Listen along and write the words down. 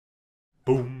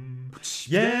Boom.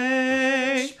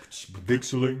 Yay.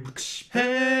 VikzeLink.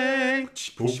 Hey.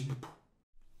 Boom.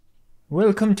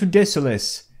 Welcome to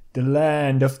Desolace, the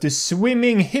land of the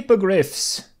swimming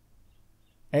hippogriffs.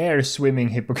 Air swimming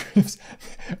hippogriffs.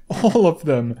 All of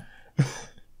them.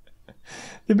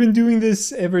 They've been doing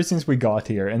this ever since we got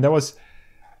here. And that was...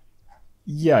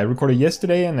 Yeah, I recorded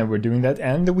yesterday and they were doing that.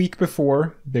 And the week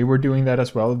before, they were doing that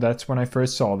as well. That's when I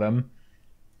first saw them.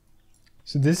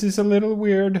 So this is a little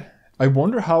weird. I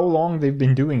wonder how long they've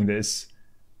been doing this.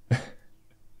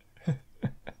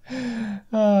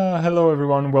 Hello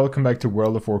everyone, welcome back to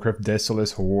World of Warcraft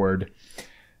Desolace Horde.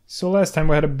 So last time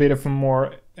we had a bit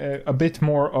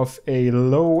more of a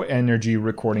low energy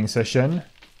recording session.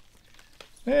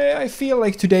 I feel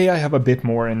like today I have a bit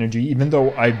more energy, even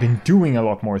though I've been doing a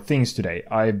lot more things today.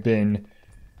 I've been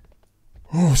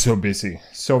so busy,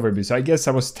 so very busy. I guess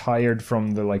I was tired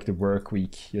from the work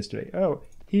week yesterday. Oh,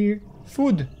 here,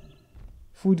 food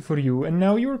for you, and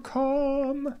now you're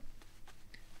calm.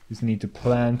 Just need to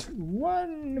plant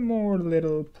one more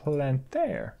little plant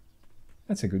there.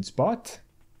 That's a good spot.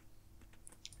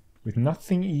 With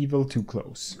nothing evil too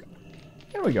close.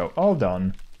 There we go, all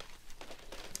done.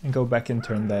 And go back and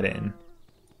turn that in.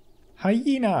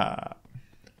 Hyena!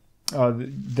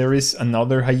 There is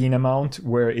another hyena mount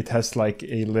where it has like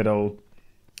a little...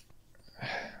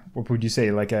 What would you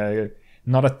say? Like a...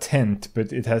 Not a tent,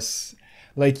 but it has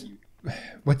like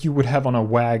what you would have on a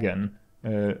wagon.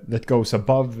 That goes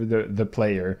above the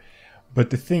player,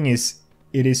 but the thing is,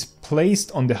 it is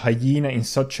placed on the hyena in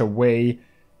such a way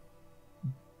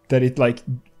that it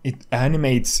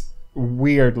animates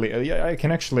weirdly. I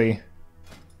can actually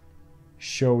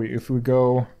show you if we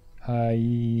go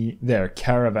there,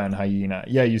 caravan hyena.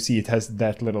 Yeah, you see it has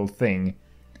that little thing,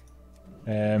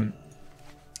 and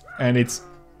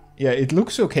it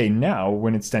looks okay now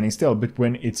when it's standing still, but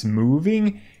when it's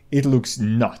moving, it looks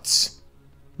nuts.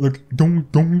 Look, dong,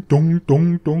 dong, dong,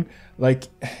 dong, dong. Like,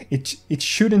 it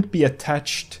shouldn't be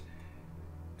attached.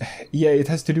 Yeah, it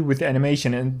has to do with the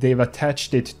animation, and they've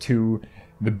attached it to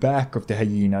the back of the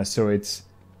hyena, so it's...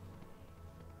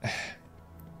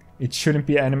 It shouldn't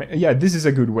be animated. Yeah, this is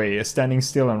a good way, standing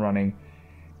still and running.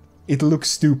 It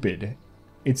looks stupid.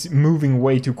 It's moving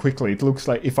way too quickly. It looks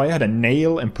like if I had a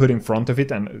nail and put in front of it,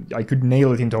 and I could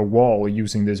nail it into a wall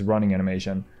using this running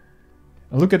animation.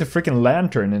 And look at the freaking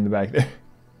lantern in the back there.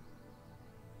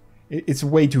 It's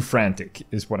way too frantic,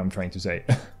 is what I'm trying to say.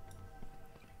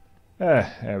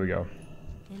 There we go.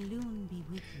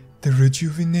 The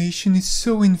rejuvenation is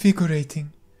so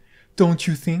invigorating, don't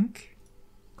you think?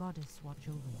 Goddess, watch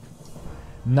over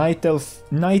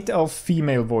Night elf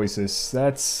female voices.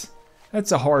 That's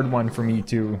a hard one for me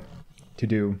to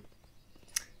do.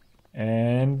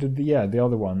 And yeah, the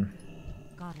other one.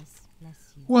 Goddess,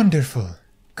 bless you. Wonderful.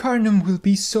 Karnum will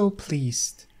be so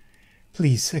pleased.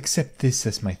 Please accept this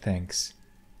as my thanks.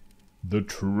 The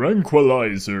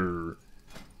Tranquilizer.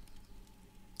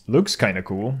 Looks kinda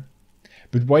cool.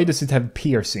 But why does it have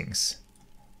piercings?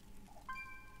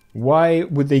 Why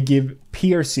would they give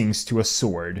piercings to a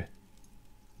sword?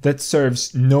 That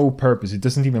serves no purpose. It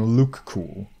doesn't even look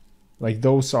cool. Like,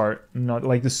 those are not...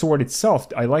 Like, the sword itself,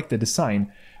 I like the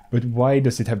design. But why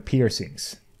does it have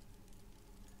piercings?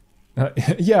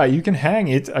 Yeah, you can hang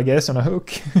it, I guess, on a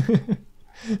hook.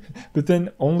 But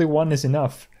then only one is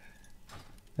enough.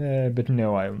 But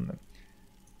no, I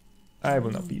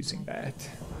will not be using that.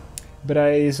 But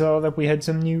I saw that we had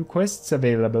some new quests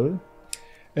available.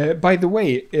 By the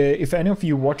way, if any of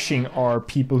you watching are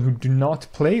people who do not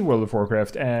play World of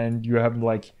Warcraft and you have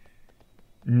like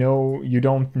you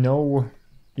don't know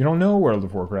World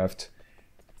of Warcraft,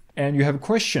 and you have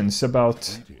questions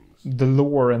about the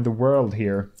lore and the world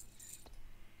here,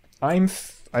 I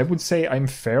would say I'm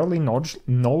fairly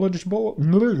knowledgeable.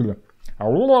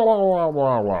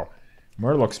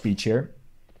 Murloc speech here.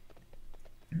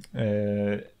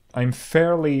 I'm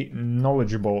fairly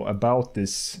knowledgeable about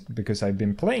this because I've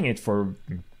been playing it for...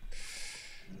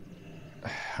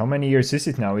 How many years is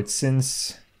it now? It's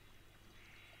since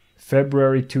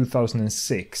February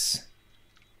 2006.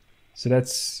 So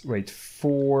that's, wait,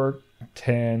 4,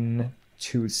 10,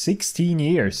 2, 16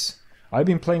 years. I've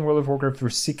been playing World of Warcraft for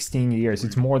 16 years.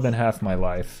 It's more than half my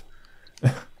life.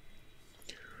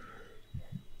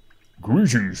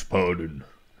 Greetings, Paladin.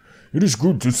 It is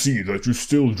good to see that you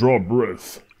still draw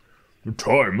breath. The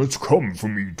time has come for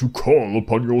me to call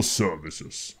upon your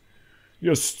services.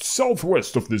 Yes,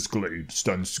 southwest of this glade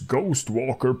stands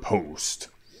Ghostwalker Post.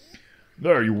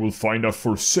 There you will find a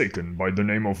Forsaken by the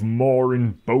name of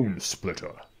Morin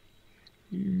Bonesplitter.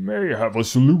 He may have a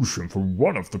solution for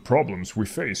one of the problems we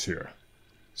face here.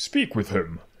 Speak with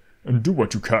him, and do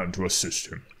what you can to assist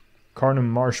him.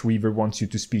 Carnum Marshweaver wants you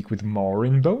to speak with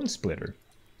Marin Bonesplitter.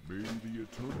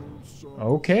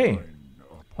 Okay.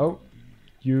 Oh,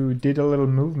 you did a little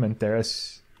movement there.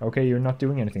 Okay, you're not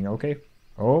doing anything. Okay.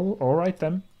 Oh, alright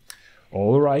then.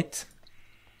 Alright.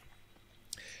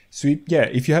 So yeah,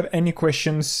 if you have any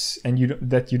questions and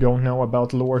that you don't know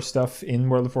about lore stuff in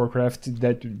World of Warcraft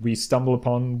that we stumble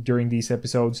upon during these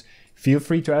episodes, feel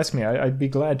free to ask me. I'd be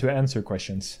glad to answer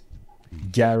questions.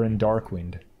 Garen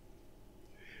Darkwind.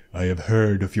 I have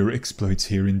heard of your exploits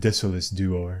here in Desolace,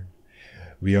 Duor.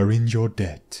 We are in your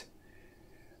debt.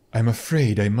 I'm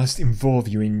afraid I must involve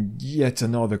you in yet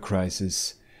another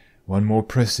crisis, one more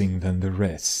pressing than the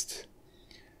rest.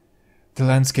 The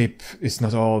landscape is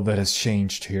not all that has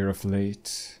changed here of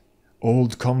late.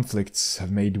 Old conflicts have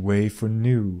made way for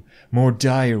new, more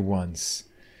dire ones.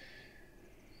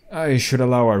 I should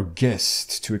allow our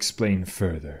guest to explain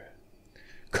further.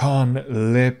 Khan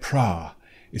Lepra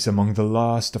is among the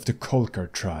last of the Kolkar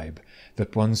tribe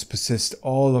that once possessed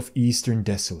all of eastern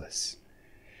Desolace.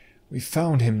 We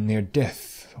found him near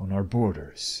death on our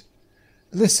borders.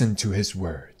 Listen to his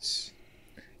words.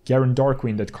 Garen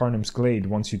Darkwind at Carnum's Glade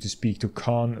wants you to speak to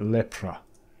Khan Lepra.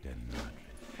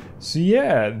 So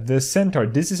yeah, the Centaur.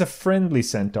 This is a friendly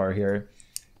Centaur here.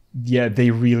 Yeah, they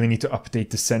really need to update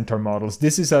the Centaur models.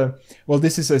 This is a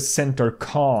Centaur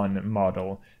Khan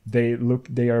model. They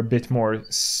are a bit more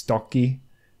stocky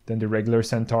than the regular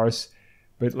Centaurs,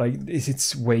 but like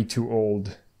it's way too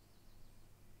old.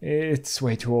 It's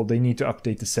way too old. They need to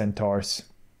update the Centaurs.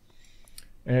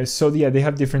 So yeah, they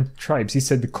have different tribes. He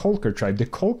said the Kolkar tribe. The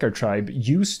Kolkar tribe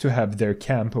used to have their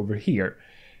camp over here.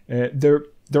 There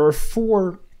are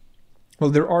four. Well,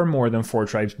 there are more than 4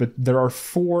 tribes, but there are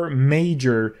 4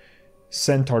 major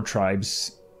Centaur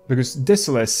tribes. Because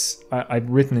Desolace, I've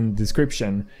written in the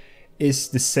description, is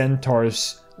the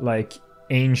Centaurs' like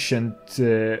ancient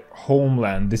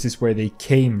homeland. This is where they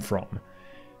came from,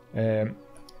 and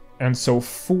so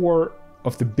 4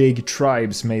 of the big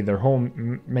tribes make their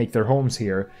homes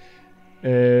here.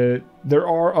 There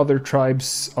are other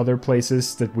tribes, other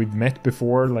places that we've met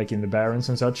before, like in the Barrens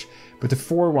and such, but the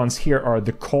 4 ones here are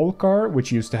the Kolkar,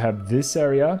 which used to have this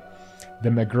area, the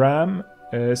Magram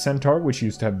Centaur, which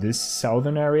used to have this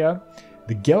southern area,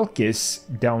 the Gelkis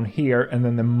down here, and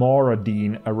then the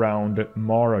Maraudon around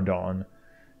Maraudon.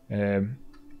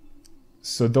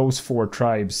 So those 4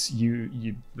 tribes,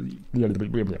 yeah,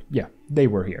 they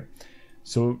were here.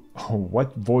 So,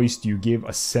 what voice do you give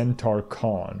a Centaur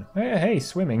Khan? Hey,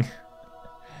 swimming.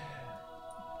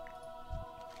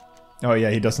 Oh yeah,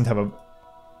 he doesn't have a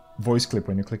voice clip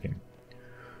when you click him.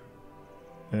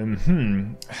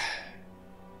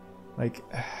 Like,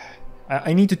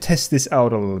 I need to test this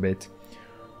out a little bit.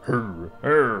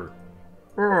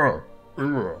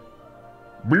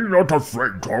 Be not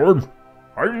afraid, Torn.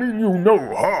 I mean you no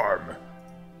harm.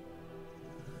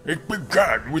 It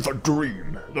began with a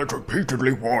dream that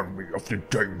repeatedly warned me of the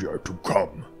danger to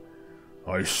come.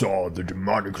 I saw the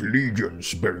demonic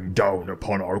legions bearing down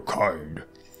upon our kind,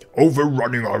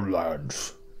 overrunning our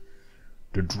lands.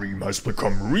 The dream has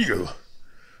become real.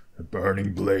 The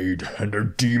Burning Blade and their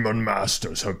demon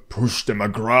masters have pushed the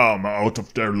Magram out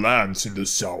of their lands in the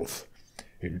south.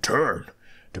 In turn,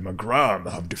 the Magram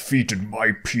have defeated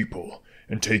my people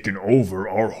and taken over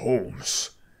our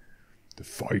homes. The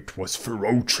fight was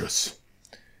ferocious.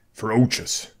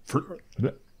 Ferocious. There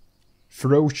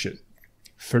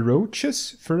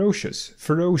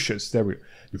we go.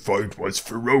 The fight was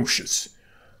ferocious.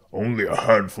 Only a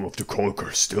handful of the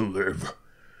Kolkar still live.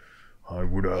 I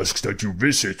would ask that you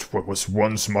visit what was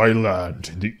once my land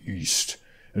in the east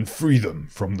and free them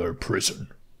from their prison.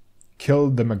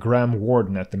 Killed the Magram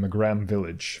warden at the Magram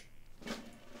village.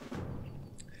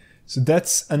 So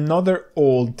that's another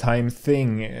old-time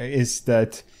thing, is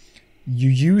that you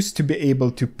used to be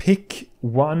able to pick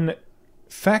one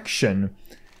faction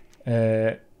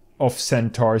of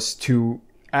Centaurs to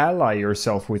ally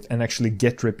yourself with and actually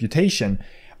get reputation.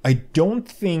 I don't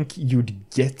think you'd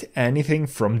get anything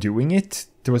from doing it.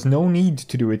 There was no need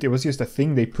to do it. It was just a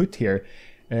thing they put here.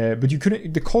 But you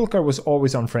couldn't. The Kolkar was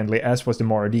always unfriendly, as was the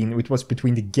Maraudon. It was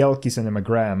between the Gelkis and the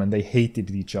Magram, and they hated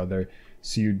each other.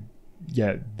 So you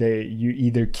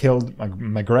either killed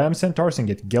Magram Centaurs and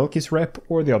get Gelkis rep,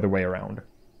 or the other way around.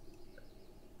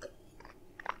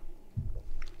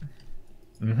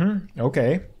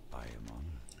 Okay.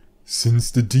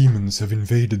 Since the demons have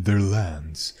invaded their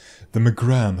lands, the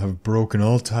Magram have broken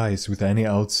all ties with any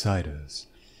outsiders.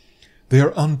 They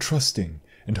are untrusting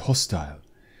and hostile,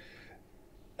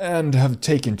 and have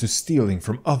taken to stealing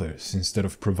from others instead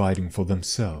of providing for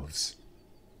themselves.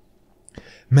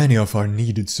 Many of our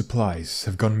needed supplies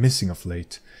have gone missing of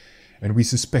late, and we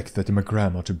suspect that the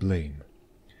Magram are to blame.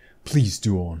 Please,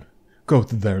 Duorn, go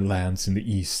to their lands in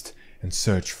the east and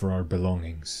search for our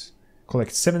belongings.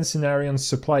 Collect 7 Cenarion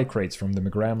supply crates from the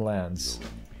Magram lands.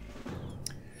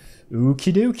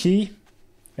 Okie dokie.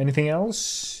 Anything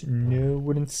else? No,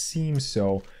 wouldn't seem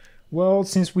so. Well,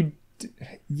 since we...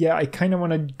 yeah, I kind of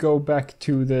want to go back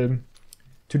to the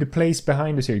place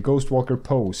behind us here, Ghostwalker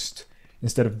Post,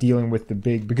 instead of dealing with the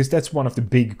big... because that's one of the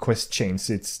big quest chains.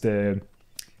 It's the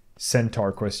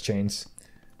Centaur quest chains.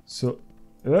 So,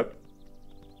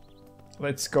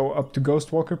 let's go up to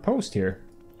Ghostwalker Post here.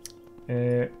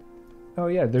 Oh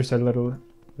yeah, there's a little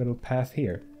path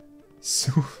here.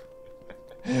 So...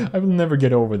 I will never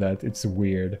get over that. It's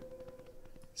weird.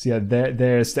 So yeah,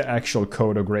 there's the actual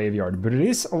Kodo graveyard, but it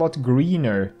is a lot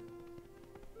greener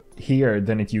here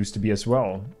than it used to be as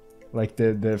well. Like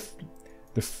the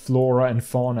flora and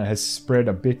fauna has spread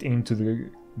a bit into the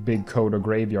big Kodo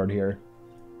graveyard here.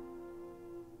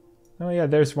 Oh yeah,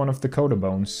 there's one of the Kodo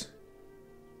bones.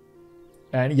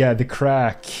 And yeah, the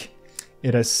crack,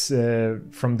 it has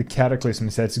from the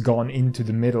cataclysms that's gone into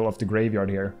the middle of the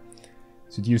graveyard here.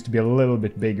 So it used to be a little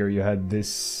bit bigger. You had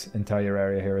this entire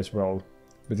area here as well.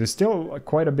 But there's still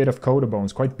quite a bit of Kodo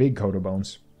bones, quite big Kodo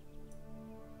bones.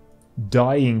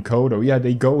 Dying Kodo. Yeah,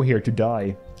 they go here to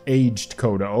die. Aged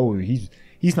Kodo. Oh,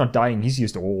 he's not dying, he's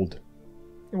just old.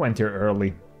 He went here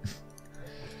early.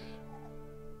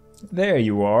 There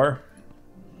you are.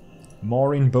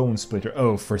 Marin Bone Splitter.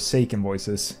 Oh, Forsaken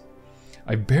Voices.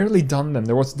 I've barely done them.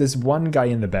 There was this one guy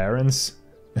in the Barrens.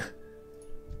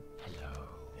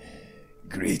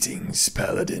 Greetings,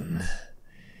 Paladin.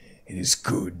 It is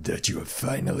good that you have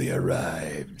finally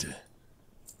arrived.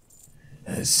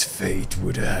 As fate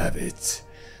would have it,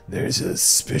 there's a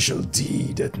special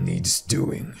deed that needs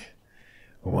doing.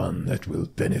 One that will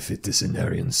benefit the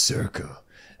Cenarion Circle,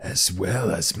 as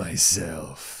well as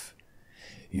myself.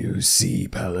 You see,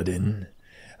 Paladin,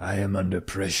 I am under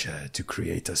pressure to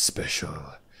create a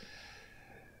special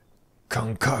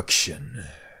concoction,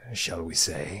 shall we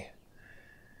say.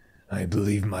 I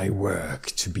believe my work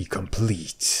to be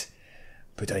complete,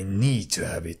 but I need to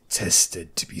have it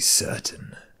tested to be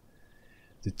certain.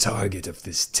 The target of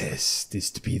this test is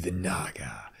to be the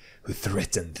Naga, who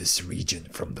threatened this region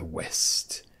from the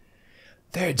west.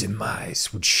 Their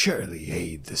demise would surely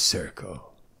aid the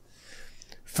circle.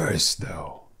 First,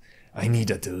 though, I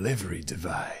need a delivery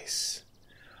device.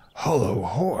 Hollow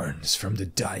horns from the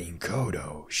dying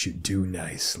Kodo should do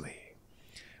nicely.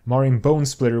 Marin Bone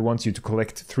Splitter wants you to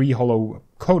collect 3 hollow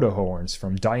Kodo horns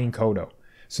from dying Kodo.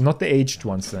 So not the aged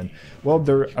ones then. Well,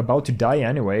 they're about to die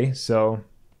anyway, so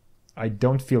I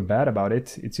don't feel bad about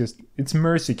it. It's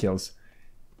mercy kills.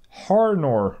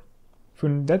 Harnor.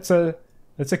 That's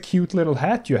a cute little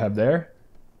hat you have there.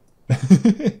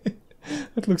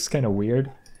 That looks kind of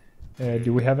weird.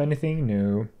 Do we have anything?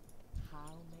 No.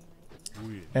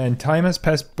 And time has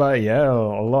passed by, yeah,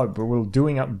 a lot, but we're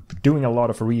doing a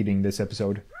lot of reading this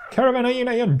episode. Caravan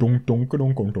donk donk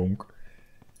donk donk donk.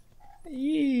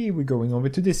 We're going over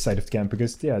to this side of the camp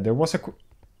because, yeah, there was a...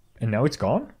 and now it's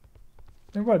gone?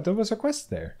 And what, there was a quest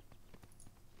there.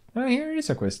 Ah, here is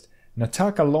a quest.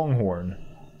 Nataka Longhorn.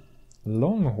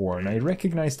 Longhorn, I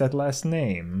recognize that last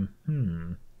name.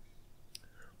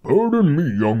 Pardon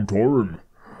me, young Torin.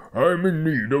 I'm in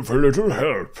need of a little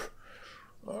help.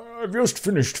 I've just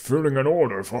finished filling an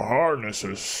order for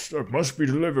harnesses that must be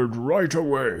delivered right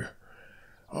away.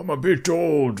 I'm a bit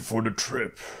old for the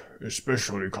trip,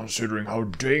 especially considering how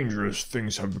dangerous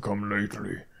things have become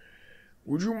lately.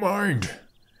 Would you mind?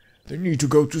 They need to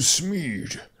go to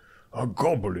Smeed, a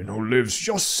goblin who lives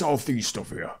just southeast of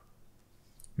here.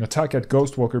 Nataka at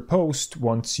Ghostwalker Post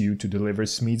wants you to deliver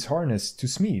Smeed's harnesses to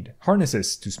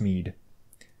Smeed.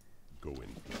 Go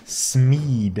in.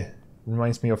 Smeed.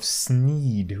 Reminds me of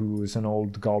Sneed, who is an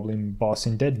old goblin boss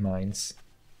in Dead Mines.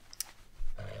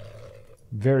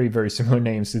 Very, very similar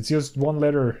names. It's just one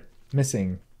letter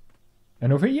missing.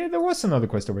 And over here, there was another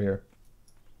quest over here.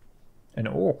 An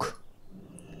oak.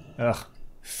 Ugh.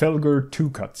 Felgur Two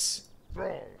Cuts.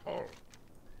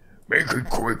 Make it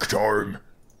quick, Tarn.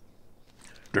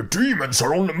 The demons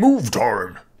are on the move,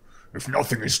 Tarn. If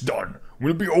nothing is done,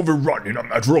 we'll be overrun in a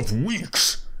matter of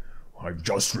weeks. I've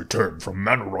just returned from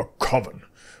Manorock Coven,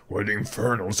 where the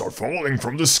infernals are falling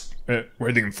from the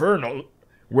where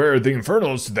the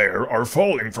infernals there are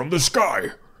falling from the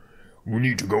sky. We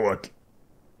need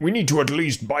to at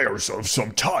least buy ourselves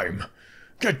some time.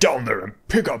 Get down there and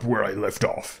pick up where I left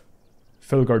off.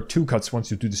 Felgar Two Cuts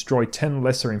wants you to destroy 10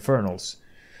 lesser infernals.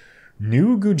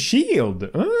 New good shield.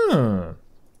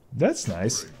 That's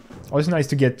nice. Always nice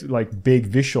to get like big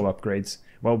visual upgrades.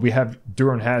 Well,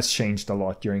 Duran has changed a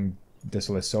lot during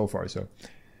Desolace so far, so...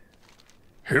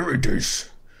 Here it is.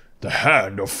 The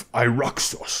hand of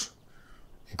Iroxos.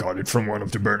 Got it from one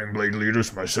of the Burning Blade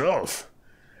leaders myself.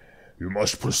 You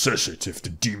must possess it if the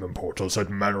demon portals at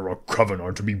Manor Coven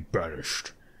are to be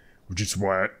banished. Which is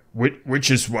what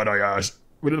I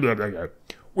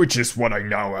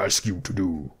now ask you to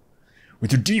do.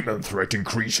 With the demon threat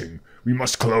increasing, we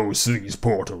must close these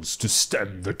portals to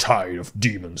stem the tide of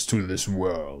demons to this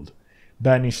world.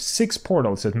 Banish 6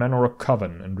 portals at Manor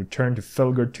Coven and return to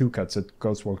Felger 2 cuts at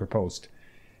Ghostwalker Post.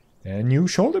 And new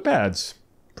shoulder pads.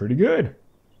 Pretty good.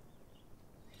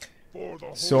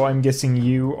 So I'm guessing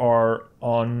you are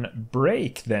on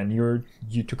break then.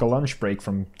 You took a lunch break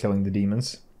from killing the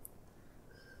demons.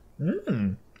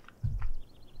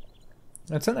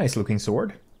 That's a nice looking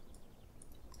sword.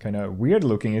 Kind of weird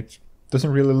looking. It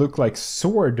doesn't really look like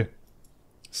sword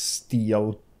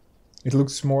steel. It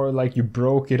looks more like you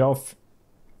broke it off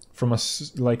from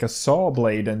like a saw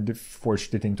blade and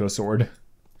forged it into a sword.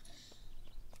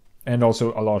 And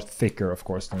also a lot thicker, of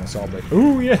course, than a saw blade.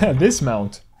 Oh yeah, this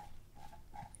mount.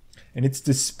 And it's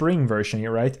the spring version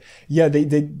here, right? Yeah,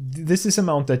 this is a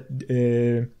mount that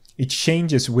it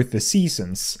changes with the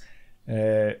seasons.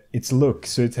 Its look.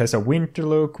 So it has a winter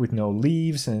look with no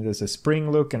leaves, and it has a spring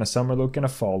look and a summer look and a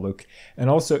fall look. And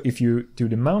also, if you do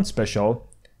the mount special,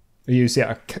 you see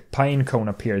a pine cone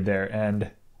appear there,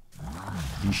 and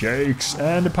he shakes,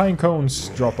 and the pine cones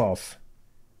drop off.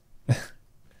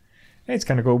 It's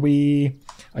kind of cool.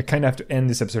 I kind of have to end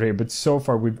this episode here, but so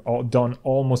far we've done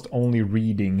almost only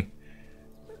reading.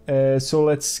 So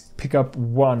let's pick up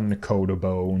one Kodo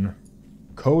bone.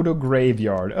 Kodo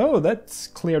Graveyard. Oh, that's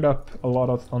cleared up a lot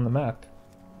on the map.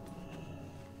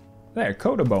 There,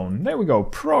 Kodo Bone. There we go.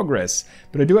 Progress.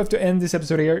 But I do have to end this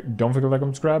episode here. Don't forget to like and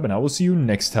subscribe, and I will see you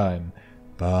next time.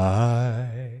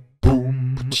 Bye.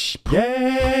 Boom.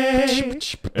 Yay!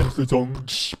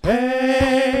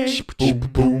 Hey! Boom,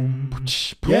 boom.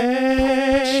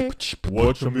 Yay!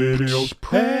 Watch some videos.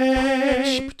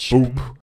 Hey! Boom.